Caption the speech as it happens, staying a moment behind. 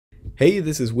Hey,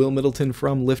 this is Will Middleton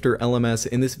from LifterLMS.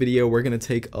 In this video, we're going to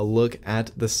take a look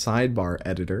at the sidebar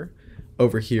editor.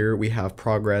 Over here, we have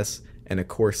progress and a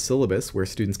course syllabus where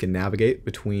students can navigate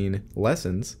between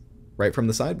lessons right from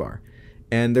the sidebar.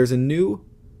 And there's a new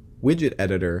widget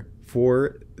editor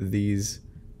for these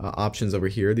options over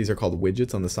here. These are called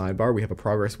widgets on the sidebar. We have a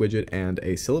progress widget and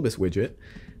a syllabus widget.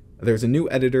 There's a new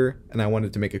editor, and I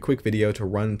wanted to make a quick video to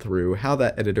run through how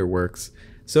that editor works.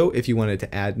 So if you wanted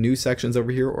to add new sections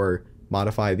over here or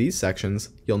modify these sections,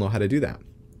 you'll know how to do that.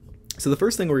 So the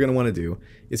first thing we're going to want to do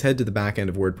is head to the back end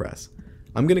of WordPress.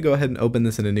 I'm going to go ahead and open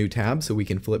this in a new tab so we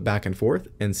can flip back and forth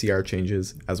and see our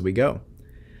changes as we go.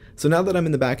 So now that I'm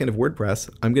in the back end of WordPress,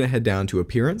 I'm going to head down to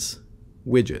Appearance,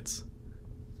 Widgets.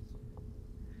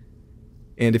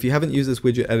 And if you haven't used this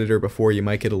widget editor before, you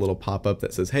might get a little pop-up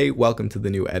that says, hey, welcome to the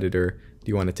new editor. Do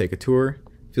you want to take a tour?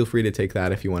 Feel free to take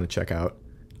that if you want to check out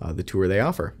the tour they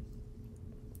offer.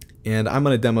 And I'm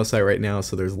on a demo site right now,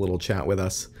 so there's a little chat with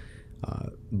us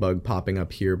bug popping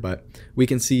up here, but we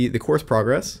can see the course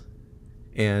progress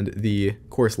and the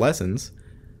course lessons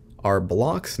are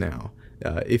blocks now.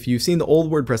 If you've seen the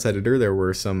old WordPress editor, there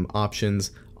were some options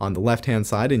on the left-hand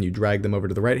side and you drag them over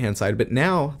to the right-hand side, but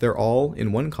now they're all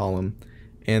in one column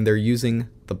and they're using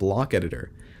the block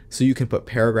editor. So you can put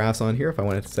paragraphs on here. If I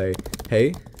wanted to say,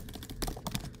 hey,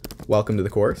 welcome to the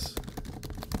course,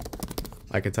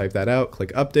 I could type that out,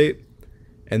 click update,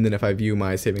 and then if I view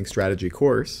my saving strategy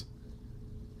course,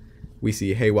 we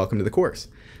see, hey, welcome to the course.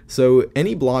 So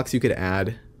any blocks you could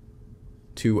add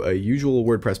to a usual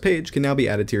WordPress page can now be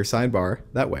added to your sidebar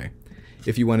that way.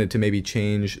 If you wanted to maybe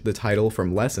change the title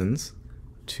from lessons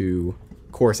to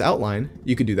course outline,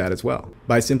 you could do that as well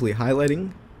by simply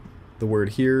highlighting the word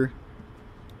here,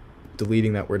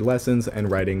 deleting that word lessons, and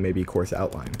writing maybe course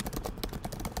outline.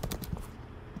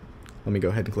 Let me go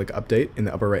ahead and click update in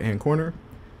the upper right hand corner,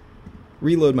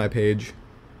 reload my page,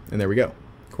 and there we go,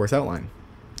 course outline.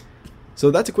 So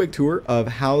that's a quick tour of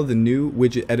how the new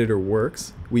widget editor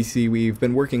works. We see we've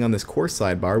been working on this course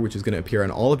sidebar, which is going to appear on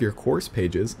all of your course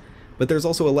pages, but there's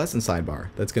also a lesson sidebar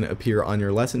that's going to appear on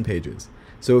your lesson pages.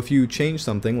 So if you change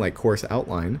something like course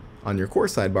outline on your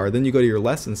course sidebar, then you go to your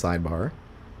lesson sidebar,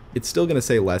 it's still going to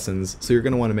say lessons, so you're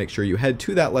going to want to make sure you head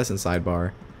to that lesson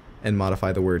sidebar and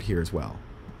modify the word here as well.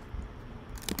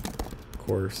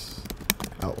 Course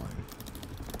outline.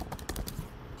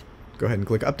 Go ahead and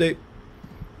click update,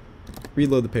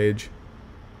 reload the page,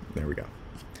 there we go.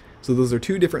 So those are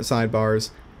two different sidebars,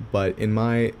 but in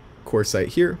my course site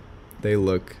here, they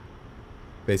look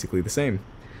basically the same.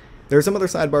 There are some other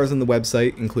sidebars on the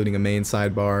website, including a main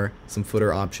sidebar, some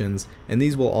footer options, and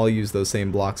these will all use those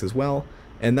same blocks as well,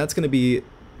 and that's going to be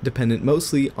dependent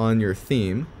mostly on your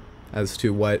theme as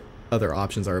to what other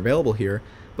options are available here,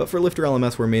 but for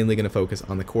LifterLMS we're mainly going to focus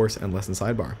on the course and lesson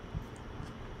sidebar.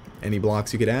 Any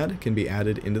blocks you could add can be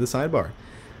added into the sidebar.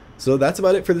 So that's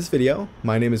about it for this video.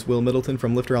 My name is Will Middleton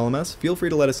from LifterLMS. Feel free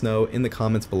to let us know in the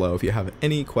comments below if you have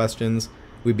any questions.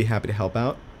 We'd be happy to help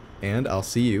out, and I'll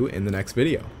see you in the next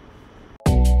video.